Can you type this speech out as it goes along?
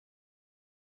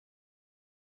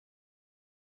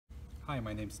Hi,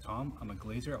 my name's Tom. I'm a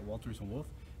glazer at Walters & Wolf.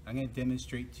 I'm going to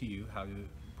demonstrate to you how to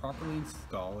properly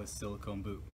install a silicone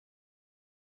boot.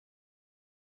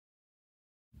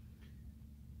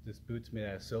 This boot's made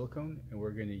out of silicone and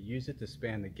we're going to use it to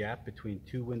span the gap between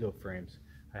two window frames.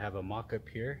 I have a mock-up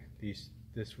here.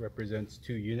 This represents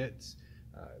two units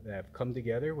that have come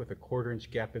together with a 1/4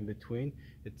 inch gap in between.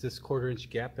 It's this 1/4 inch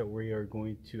gap that we are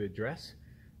going to address,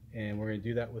 and we're going to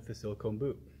do that with the silicone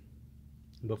boot.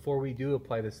 Before we do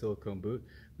apply the silicone boot,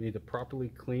 we need to properly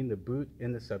clean the boot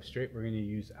and the substrate. We're going to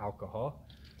use alcohol.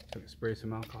 So I'm going to spray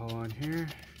some alcohol on here,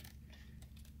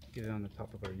 get it on the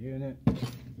top of our unit,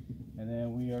 and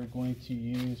then we are going to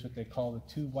use what they call the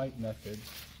two wipe method,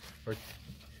 or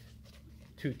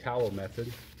two towel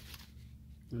method.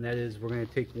 And that is, we're going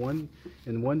to take one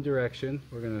in one direction,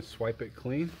 we're going to swipe it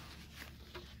clean,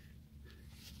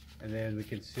 and then we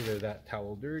consider that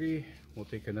towel dirty. We'll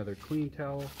take another clean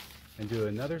towel and do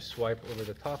another swipe over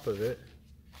the top of it,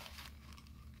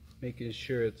 making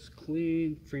sure it's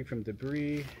clean, free from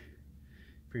debris,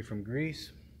 free from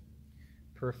grease.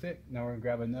 Perfect. Now we're going to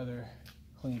grab another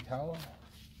clean towel.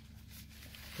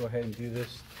 Go ahead and do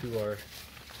this to our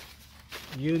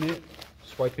unit,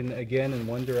 swiping again in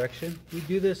one direction. We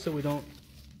do this so we don't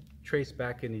trace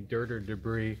back any dirt or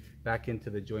debris back into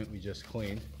the joint we just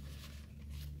cleaned.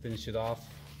 Finish it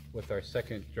off with our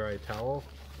second dry towel.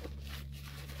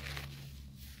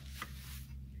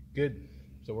 Good,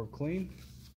 so we're clean.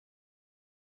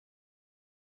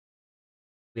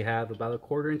 We have about a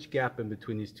 1/4 inch gap in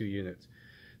between these two units.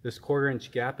 This 1/4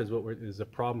 inch gap is the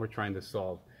problem we're trying to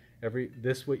solve.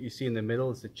 What you see in the middle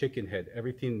is the chicken head.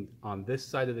 Everything on this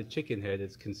side of the chicken head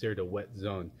is considered a wet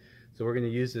zone. So we're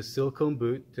going to use this silicone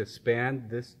boot to span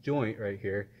this joint right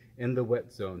here in the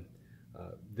wet zone.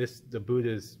 The boot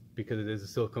is, because it is a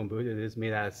silicone boot, it is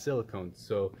made out of silicone.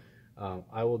 So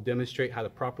I will demonstrate how to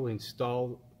properly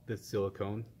install the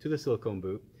silicone to the silicone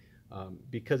boot.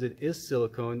 Because it is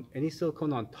silicone, any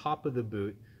silicone on top of the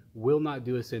boot will not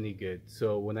do us any good.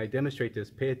 So when I demonstrate this,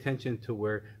 pay attention to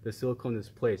where the silicone is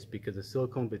placed, because the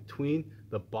silicone between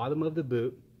the bottom of the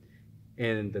boot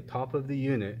and the top of the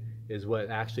unit is what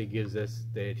actually gives us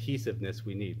the adhesiveness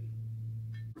we need.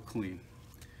 Clean.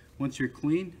 Once you're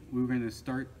clean, we're going to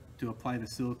start to apply the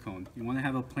silicone. You want to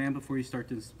have a plan before you start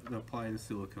to apply the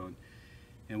silicone.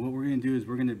 And what we're going to do is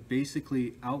we're going to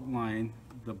basically outline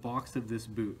the box of this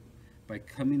boot by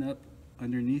coming up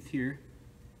underneath here,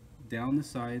 down the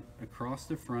side, across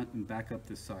the front, and back up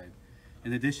the side.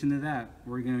 In addition to that,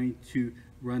 we're going to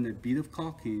run a bead of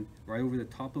caulking right over the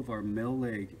top of our male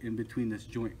leg in between this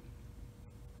joint.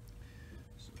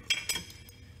 So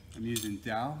I'm using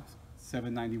Dow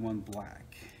 791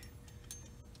 black.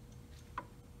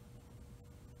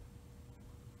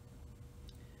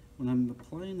 When I'm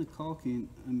applying the caulking,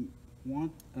 I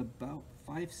want about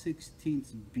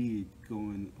 5/16 bead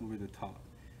going over the top.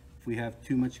 If we have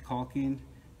too much caulking,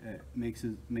 it makes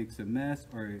a mess,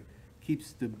 or it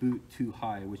keeps the boot too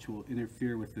high, which will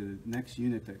interfere with the next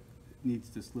unit that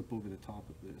needs to slip over the top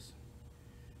of this.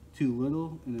 Too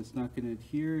little, and it's not going to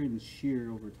adhere and shear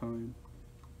over time.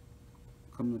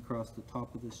 Coming across the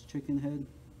top of this chicken head,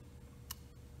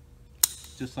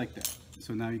 just like that.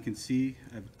 So now you can see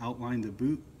I've outlined the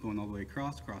boot going all the way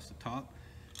across the top.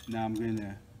 Now I'm going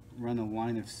to run a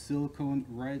line of silicone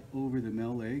right over the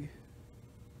male leg,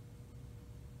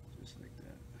 just like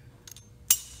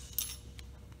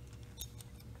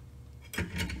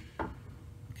that.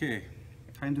 Okay,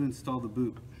 time to install the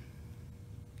boot.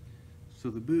 So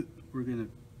the boot, we're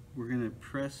gonna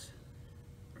press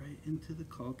right into the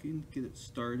caulking, get it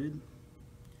started.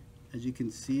 As you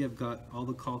can see, I've got all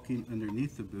the caulking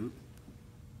underneath the boot.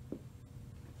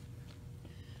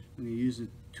 I'm going to use a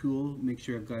tool, make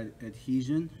sure I've got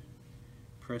adhesion,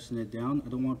 pressing it down. I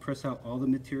don't want to press out all the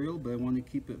material, but I want to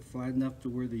keep it flat enough to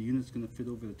where the unit's going to fit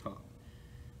over the top.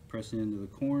 Pressing into the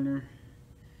corner,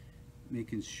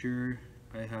 making sure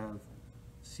I have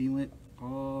sealant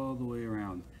all the way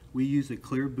around. We use a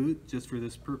clear boot just for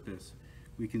this purpose.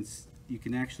 You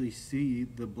can actually see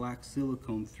the black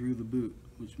silicone through the boot,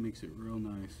 which makes it real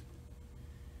nice.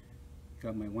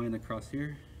 Got my line across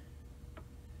here.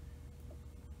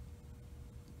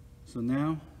 So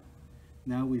now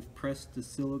we've pressed the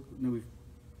silicone, now we've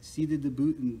seated the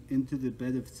boot into the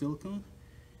bed of silicone,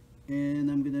 and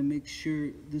I'm going to make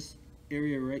sure this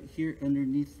area right here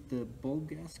underneath the bulb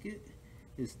gasket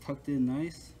is tucked in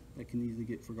nice. That can easily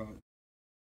get forgotten.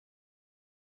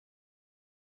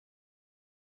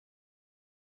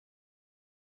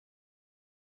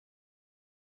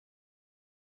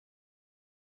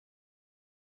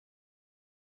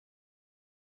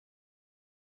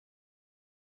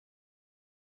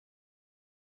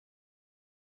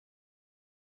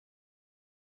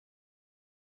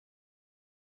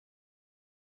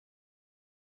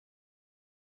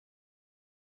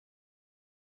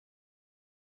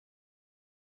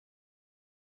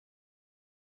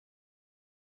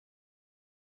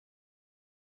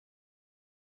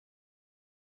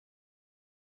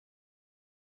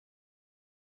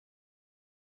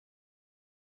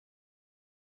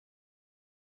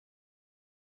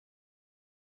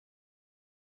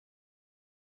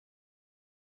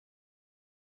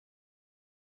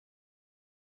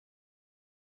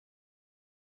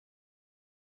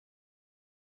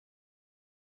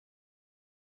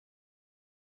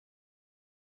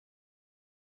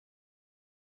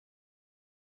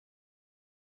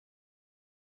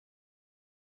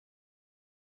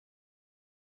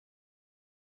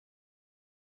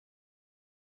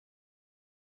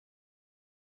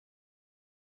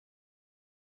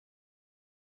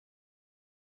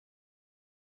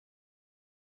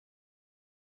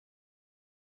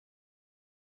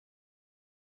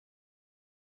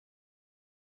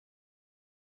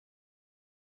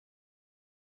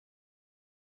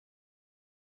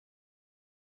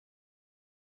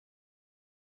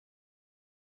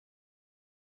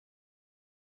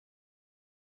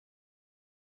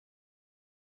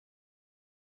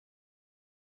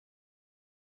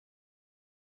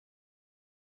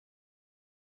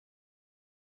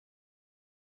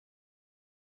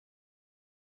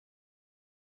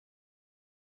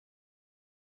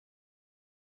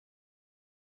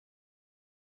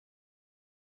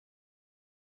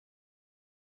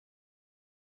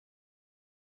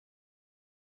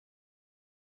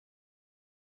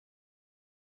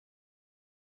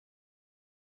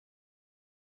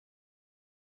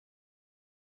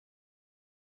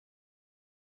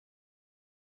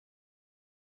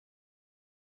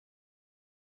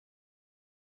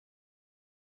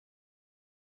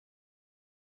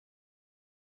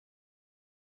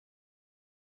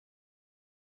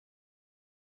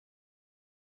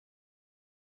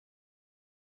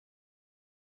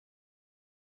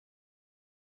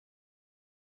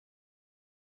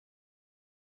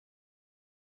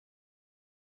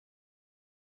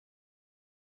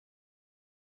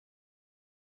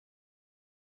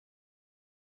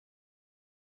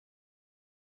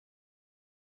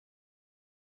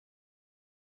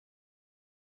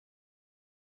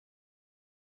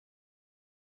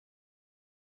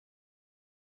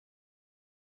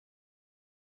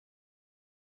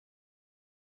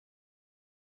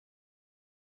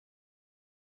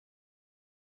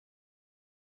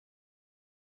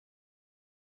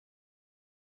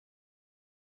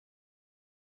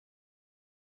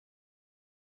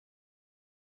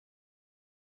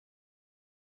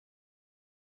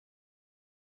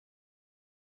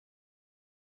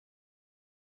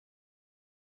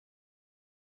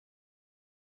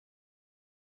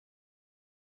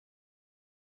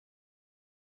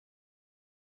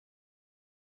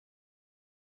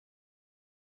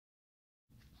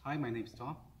 Hi, my name's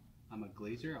Tom. I'm a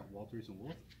glazer at Walters &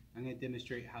 Walt. I'm going to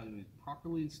demonstrate how to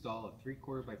properly install a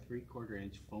 3/4 by 3/4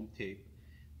 inch foam tape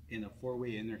in a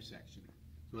four-way intersection.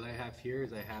 So what I have here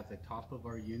is I have the top of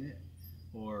our unit,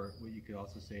 or what you could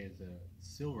also say is a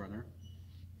sill runner,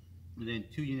 and then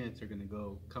two units are going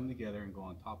to come together and go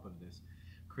on top of this,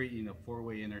 creating a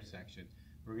four-way intersection.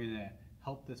 We're going to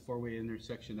help this four-way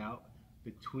intersection out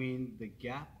between the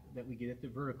gap that we get at the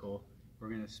vertical. We're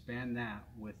going to span that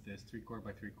with this 3/4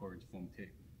 by 3/4 inch foam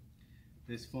tape.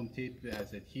 This foam tape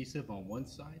has adhesive on one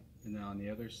side, and then on the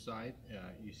other side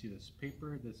you see this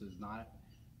paper. This is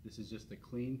just the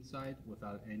clean side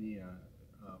without any,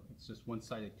 it's just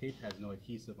one-sided tape, has no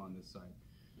adhesive on this side.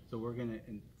 So we're going to,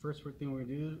 and first thing we're going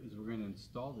to do is we're going to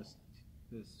install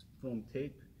this foam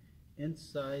tape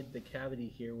inside the cavity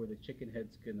here where the chicken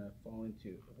head's going to fall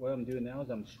into. What I'm doing now is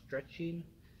I'm stretching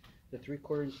the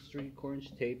 3/4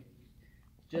 inch tape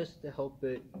just to help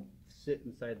it sit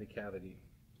inside the cavity,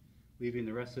 leaving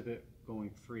the rest of it going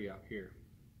free out here.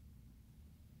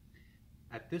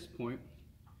 At this point,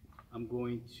 I'm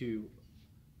going to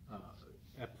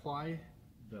apply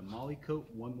the Moly Coat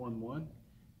 111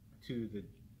 to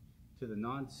the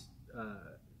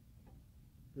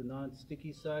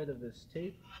non-sticky side of this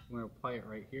tape. I'm going to apply it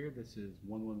right here. This is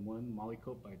 111 Moly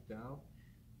Coat by Dow.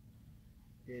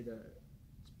 It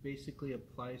basically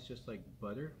applies just like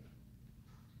butter.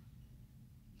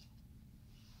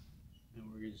 And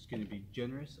we're just going to be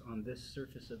generous on this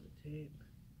surface of the tape.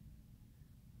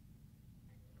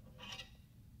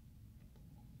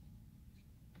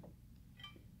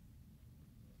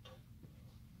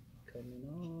 Coming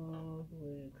all the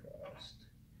way across.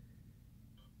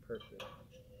 Perfect.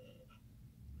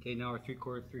 Okay, now our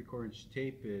 3/4 inch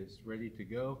tape is ready to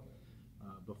go.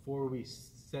 Before we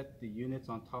set the units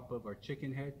on top of our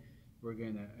chicken head, we're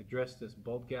going to address this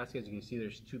bulb gasket. As you can see,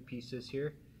 there's two pieces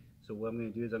here. So what I'm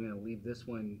going to do is I'm going to leave this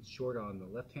one short on the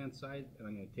left-hand side, and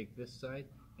I'm going to take this side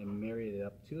and marry it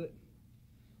up to it.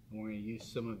 And we're going to use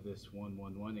some of this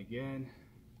 111 again,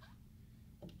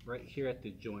 right here at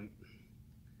the joint.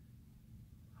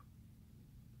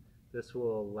 This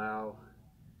will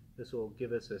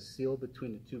give us a seal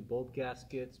between the two bulb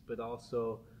gaskets, but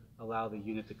also allow the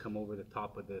unit to come over the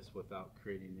top of this without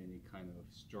creating any kind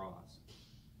of straws.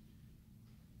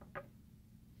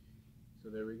 So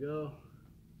there we go.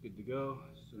 Good to go.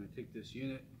 So I'm going to take this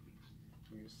unit,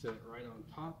 we're going to set it right on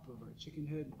top of our chicken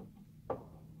head.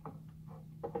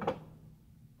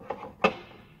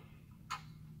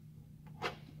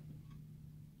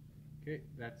 Okay,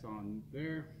 that's on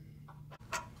there.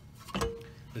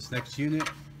 This next unit,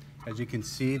 as you can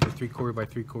see, the 3/4 by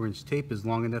 3/4 inch tape is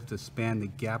long enough to span the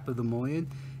gap of the mullion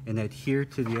and adhere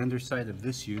to the underside of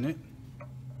this unit.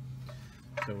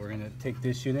 So we're going to take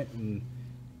this unit and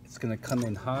it's going to come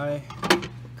in high,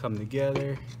 come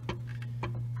together,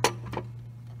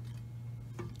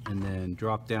 and then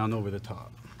drop down over the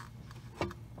top.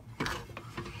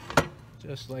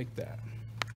 Just like that.